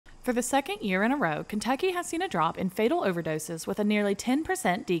For the second year in a row, Kentucky has seen a drop in fatal overdoses with a nearly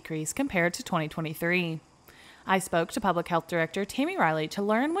 10% decrease compared to 2023. I spoke to Public Health Director Tammy Riley to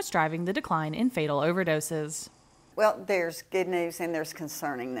learn what's driving the decline in fatal overdoses. Well, there's good news and there's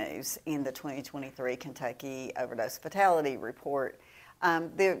concerning news in the 2023 Kentucky Overdose Fatality Report.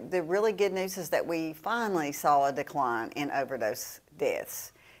 The really good news is that we finally saw a decline in overdose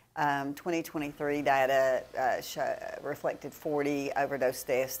deaths. 2023 data reflected 40 overdose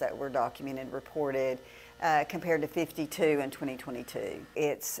deaths that were documented, reported, compared to 52 in 2022.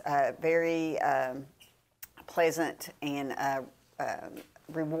 It's very pleasant and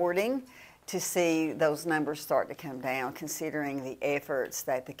rewarding to see those numbers start to come down, considering the efforts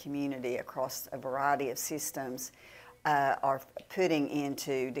that the community across a variety of systems are putting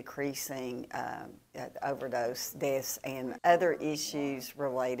into decreasing overdose deaths and other issues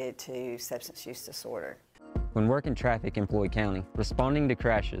related to substance use disorder. When working traffic in Floyd County, responding to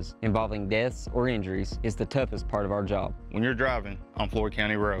crashes involving deaths or injuries is the toughest part of our job. When you're driving on Floyd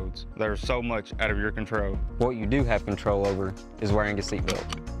County roads, there's so much out of your control. What you do have control over is wearing a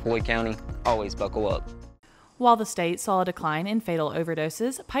seatbelt. Floyd County, always buckle up. While the state saw a decline in fatal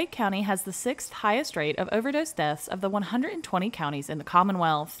overdoses, Pike County has the sixth highest rate of overdose deaths of the 120 counties in the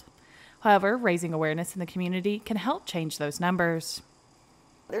Commonwealth. However, raising awareness in the community can help change those numbers.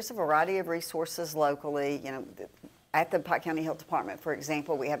 There's a variety of resources locally. At the Pike County Health Department, for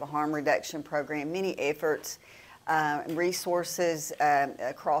example, we have a harm reduction program, many efforts, resources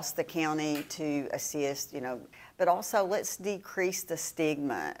across the county to assist, but also let's decrease the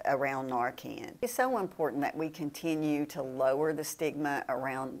stigma around Narcan. It's so important that we continue to lower the stigma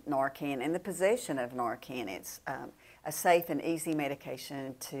around Narcan and the possession of Narcan. It's a safe and easy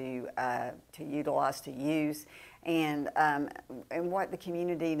medication to utilize, to use. And what the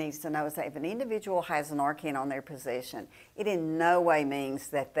community needs to know is that if an individual has Narcan on their possession, it in no way means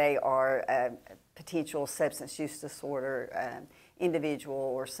that they are a potential substance use disorder individual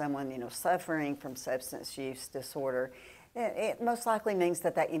or someone suffering from substance use disorder. It most likely means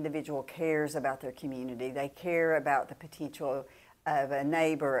that that individual cares about their community. They care about the potential of a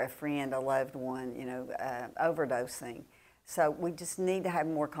neighbor, a friend, a loved one, overdosing. So we just need to have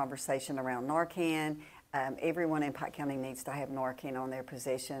more conversation around Narcan. Everyone in Pike County needs to have Narcan on their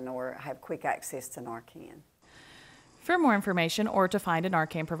possession or have quick access to Narcan. For more information or to find a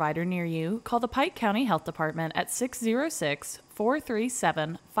Narcan provider near you, call the Pike County Health Department at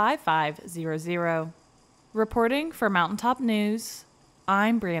 606-437-5500. Reporting for Mountaintop News,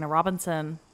 I'm Brianna Robinson.